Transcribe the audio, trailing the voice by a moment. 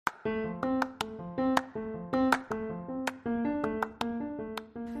Hi,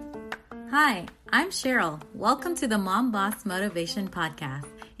 I'm Cheryl. Welcome to the Mom Boss Motivation Podcast.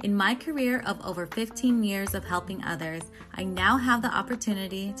 In my career of over 15 years of helping others, I now have the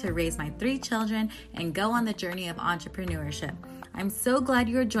opportunity to raise my 3 children and go on the journey of entrepreneurship. I'm so glad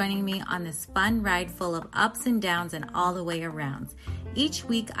you're joining me on this fun ride full of ups and downs and all the way arounds. Each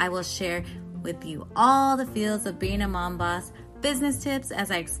week, I will share with you all the feels of being a mom boss, business tips as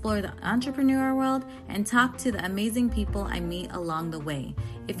I explore the entrepreneur world, and talk to the amazing people I meet along the way.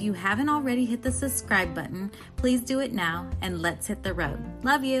 If you haven't already hit the subscribe button, please do it now, and let's hit the road.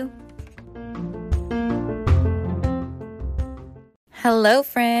 Love you. Hello,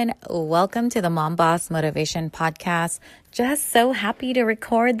 friend. Welcome to the Mom Boss Motivation Podcast. Just so happy to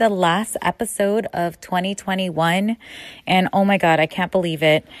record the last episode of 2021. And oh my God, I can't believe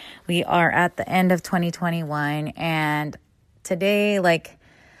it. We are at the end of 2021, and today,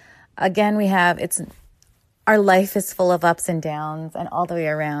 again, our life is full of ups and downs and all the way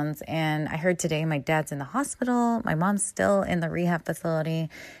around. And I heard today my dad's in the hospital. My mom's still in the rehab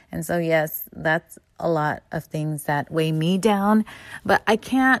facility. And so, yes, that's a lot of things that weigh me down. But I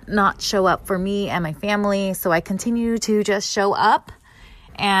can't not show up for me and my family. So I continue to just show up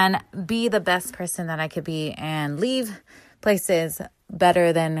and be the best person that I could be and leave places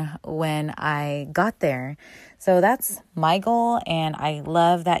better than when I got there. So that's my goal, and I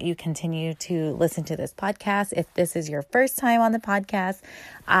love that you continue to listen to this podcast. If this is your first time on the podcast,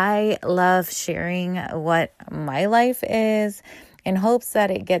 I love sharing what my life is in hopes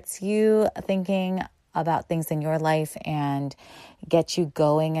that it gets you thinking about things in your life and get you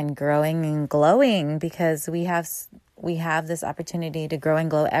going and growing and glowing, because we have this opportunity to grow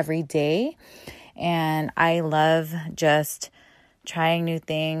and glow every day. And I love just trying new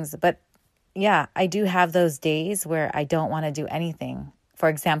things. But yeah, I do have those days where I don't want to do anything. For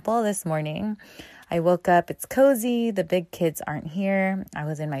example, this morning, I woke up, it's cozy, the big kids aren't here. I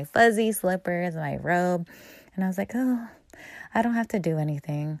was in my fuzzy slippers, my robe, and I was like, oh, I don't have to do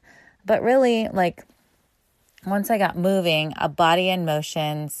anything. But really, once I got moving, a body in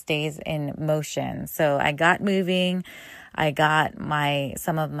motion stays in motion. So I got moving. I got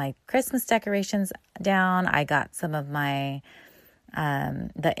some of my Christmas decorations down. I got some of my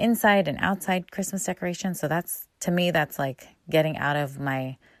the inside and outside Christmas decorations. So to me, that's like getting out of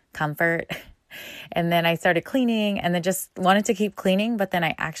my comfort. And then I started cleaning and then just wanted to keep cleaning, but then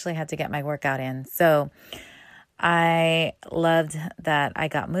I actually had to get my workout in. So I loved that I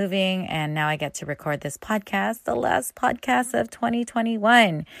got moving, and now I get to record this podcast, the last podcast of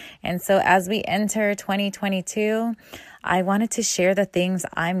 2021. And so as we enter 2022, I wanted to share the things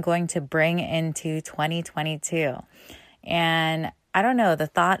I'm going to bring into 2022. And I don't know, the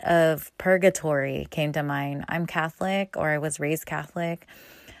thought of purgatory came to mind. I'm Catholic, or I was raised Catholic.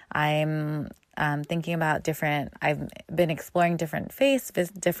 I'm thinking about I've been exploring different faiths,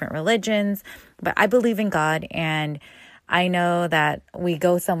 different religions, but I believe in God, and I know that we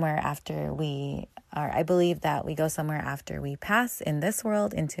go somewhere I believe that we go somewhere after we pass in this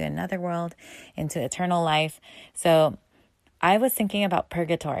world into another world, into eternal life. So I was thinking about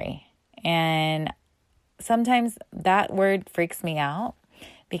purgatory, and sometimes that word freaks me out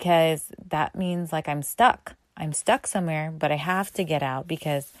because that means I'm stuck. I'm stuck somewhere, but I have to get out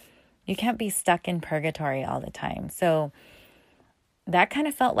because you can't be stuck in purgatory all the time. So that kind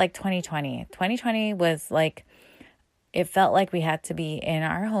of felt like 2020. 2020 was it felt like we had to be in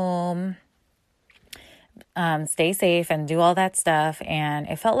our home, stay safe and do all that stuff. And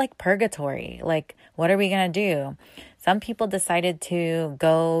it felt like purgatory. What are we going to do? Some people decided to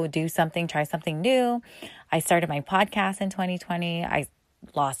go do something, try something new. I started my podcast in 2020. I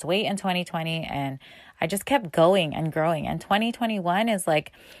lost weight in 2020, and I just kept going and growing. And 2021 is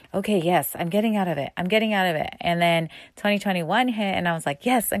okay, yes, I'm getting out of it. And then 2021 hit, and I was like,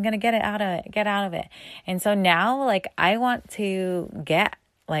 yes, I'm going to get out of it. And so now, I want to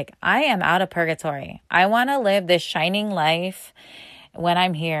I am out of purgatory. I want to live this shining life when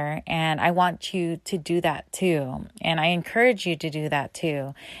I'm here, and I want you to do that too. And I encourage you to do that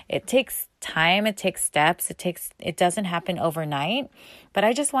too. It takes time, it takes steps, it doesn't happen overnight, but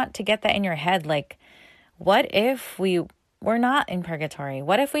I just want to get that in your head. What if we're not in purgatory?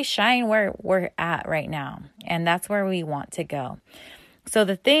 What if we shine where we're at right now? And that's where we want to go. So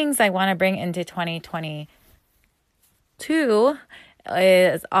the things I want to bring into 2022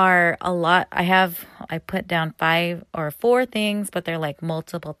 are a lot. I put down 5 or 4 things, but they're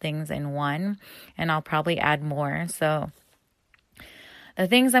multiple things in one, and I'll probably add more. So the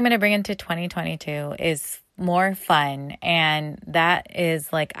things I'm going to bring into 2022 is more fun. And that is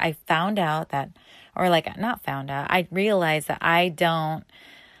I found out that, or not found out, I realized that I don't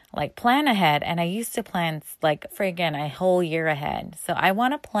like plan ahead. And I used to plan like friggin' a whole year ahead. So I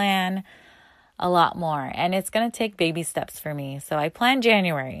want to plan a lot more, and it's going to take baby steps for me. So I planned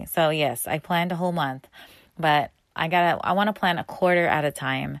January. So yes, I planned a whole month, but I want to plan a quarter at a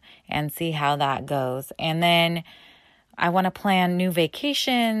time and see how that goes. And then I want to plan new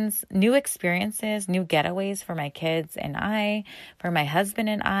vacations, new experiences, new getaways for my kids and for my husband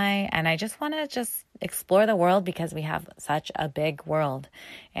and I. And I just want to just explore the world because we have such a big world.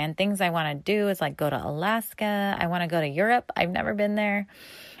 And things I want to do is like go to Alaska. I want to go to Europe. I've never been there.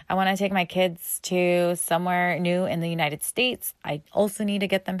 I want to take my kids to somewhere new in the United States. I also need to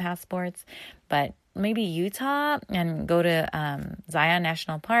get them passports, but maybe Utah and go to Zion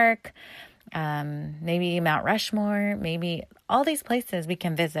National Park. Maybe Mount Rushmore, maybe all these places we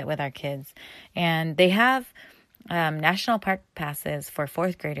can visit with our kids. And they have national park passes for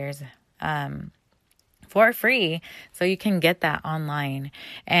fourth graders for free. So you can get that online,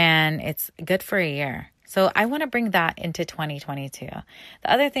 and it's good for a year. So I want to bring that into 2022.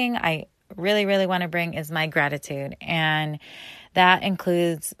 The other thing I really, really want to bring is my gratitude. And that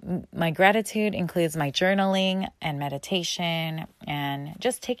includes my journaling and meditation and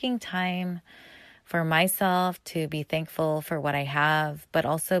just taking time for myself to be thankful for what I have, but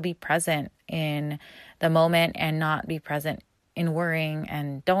also be present in the moment and not be present in worrying,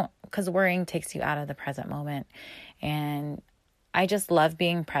 and because worrying takes you out of the present moment. And I just love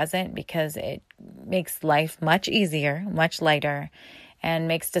being present because it makes life much easier, much lighter, and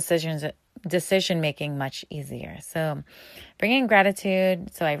makes decision making much easier. So bringing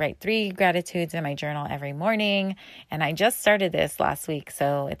gratitude. So I write 3 gratitudes in my journal every morning, and I just started this last week.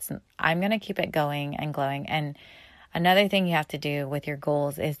 So I'm going to keep it going and glowing. And another thing you have to do with your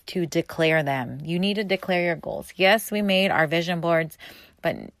goals is to declare them. You need to declare your goals. Yes, we made our vision boards,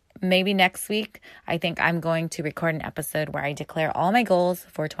 but maybe next week, I think I'm going to record an episode where I declare all my goals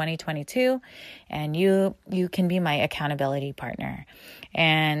for 2022, and you can be my accountability partner.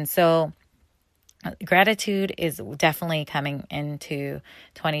 And so gratitude is definitely coming into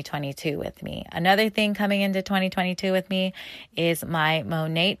 2022 with me. Another thing coming into 2022 with me is my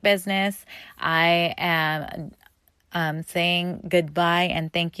Monat business. I am saying goodbye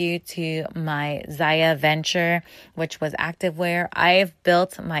and thank you to my Zaya venture, which was activewear. I've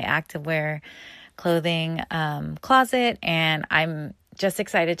built my activewear clothing closet, and I'm just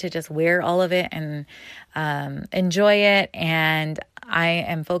excited to just wear all of it and enjoy it. And I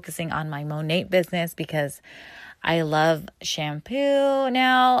am focusing on my Monat business because I love shampoo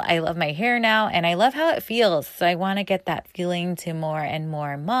now. I love my hair now, and I love how it feels. So I want to get that feeling to more and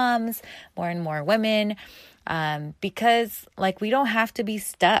more moms, more and more women. Because like we don't have to be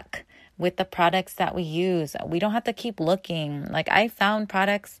stuck with the products that we use. We don't have to keep looking. Like I found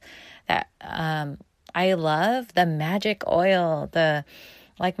products that I love, the magic oil,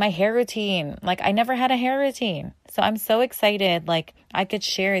 like my hair routine. Like I never had a hair routine. So I'm so excited like I could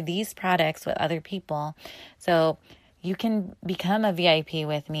share these products with other people. So you can become a VIP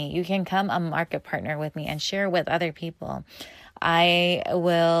with me. You can come a market partner with me and share with other people. I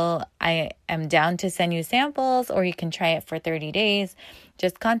am down to send you samples, or you can try it for 30 days.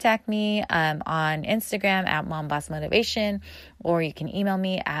 Just contact me on Instagram at mombossmotivation, or you can email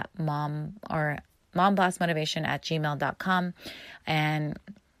me at mombossmotivation@gmail.com, and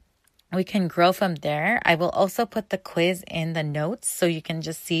we can grow from there. I will also put the quiz in the notes so you can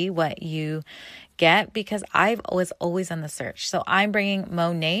just see what you get, because I was always on the search. So I'm bringing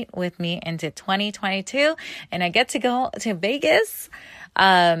Monat with me into 2022, and I get to go to Vegas.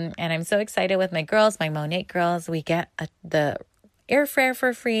 And I'm so excited with my girls, my Monat girls. We get the airfare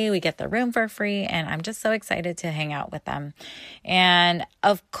for free. We get the room for free. And I'm just so excited to hang out with them. And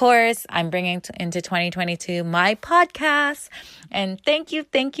of course, I'm bringing into 2022 my podcast. And thank you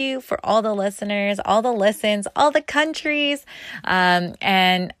for all the listeners, all the listens, all the countries.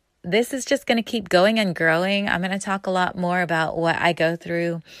 And this is just going to keep going and growing. I'm going to talk a lot more about what I go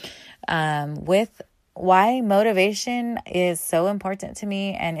through with why motivation is so important to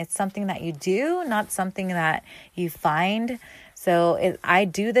me. And it's something that you do, not something that you find. So I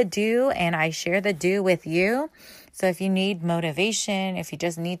do the do, and I share the do with you. So if you need motivation, if you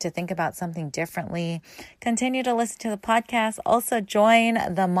just need to think about something differently, continue to listen to the podcast. Also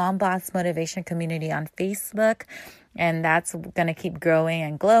join the Mom Boss Motivation community on Facebook. And that's going to keep growing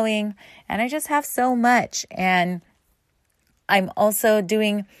and glowing. And I just have so much. And I'm also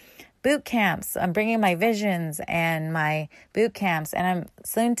doing boot camps. I'm bringing my visions and my boot camps. And I'm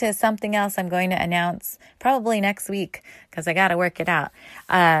soon to something else I'm going to announce probably next week, because I got to work it out,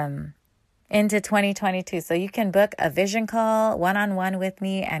 into 2022. So you can book a vision call one-on-one with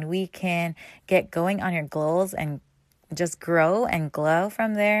me, and we can get going on your goals and just grow and glow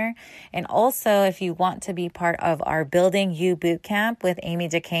from there. And also, if you want to be part of our Building You Bootcamp with Amy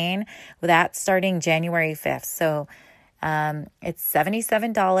DeCane, that's starting January 5th. So it's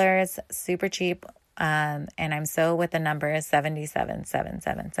 $77, super cheap. And I'm so with the numbers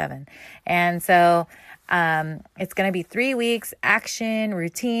 77,777. And so it's going to be 3 weeks, action,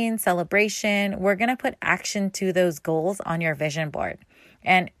 routine, celebration. We're going to put action to those goals on your vision board.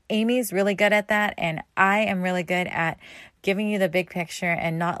 And Amy's really good at that. And I am really good at giving you the big picture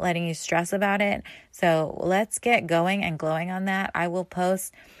and not letting you stress about it. So let's get going and glowing on that. I will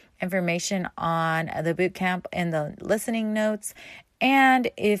post information on the bootcamp in the listening notes. And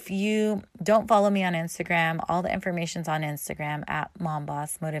if you don't follow me on Instagram, all the information's on Instagram at Mom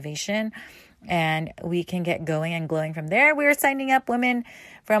Boss Motivation. And we can get going and glowing from there. We're signing up women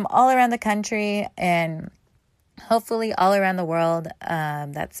from all around the country and hopefully all around the world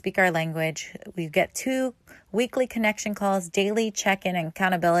that speak our language. We get 2 weekly connection calls, daily check-in and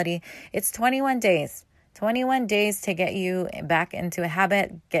accountability. It's 21 days. 21 days to get you back into a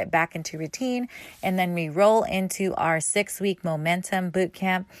habit, get back into routine, and then we roll into our 6-week momentum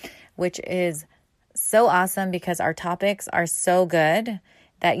bootcamp, which is so awesome because our topics are so good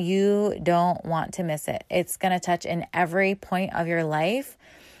that you don't want to miss it. It's going to touch in every point of your life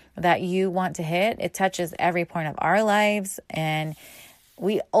that you want to hit. It touches every point of our lives, and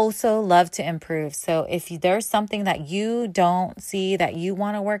we also love to improve. So if there's something that you don't see that you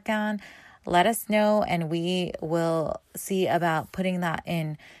want to work on, let us know, and we will see about putting that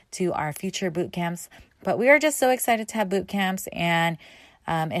in to our future boot camps. But we are just so excited to have boot camps, and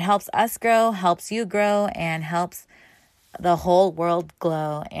it helps us grow, helps you grow, and helps the whole world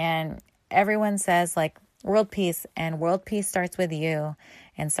glow. And everyone says like world peace, and world peace starts with you.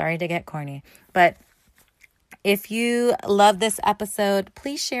 And sorry to get corny, but if you love this episode,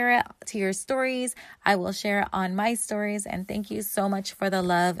 please share it to your stories. I will share it on my stories. And thank you so much for the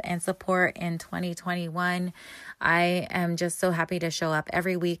love and support in 2021. I am just so happy to show up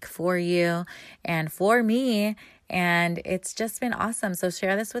every week for you and for me. And it's just been awesome. So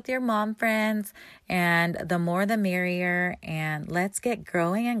share this with your mom friends, and the more the merrier. And let's get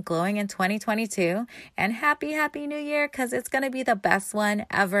growing and glowing in 2022. And happy New Year, because it's going to be the best one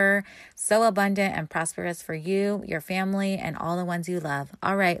ever. So abundant and prosperous for you, your family, and all the ones you love.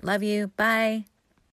 All right. Love you. Bye.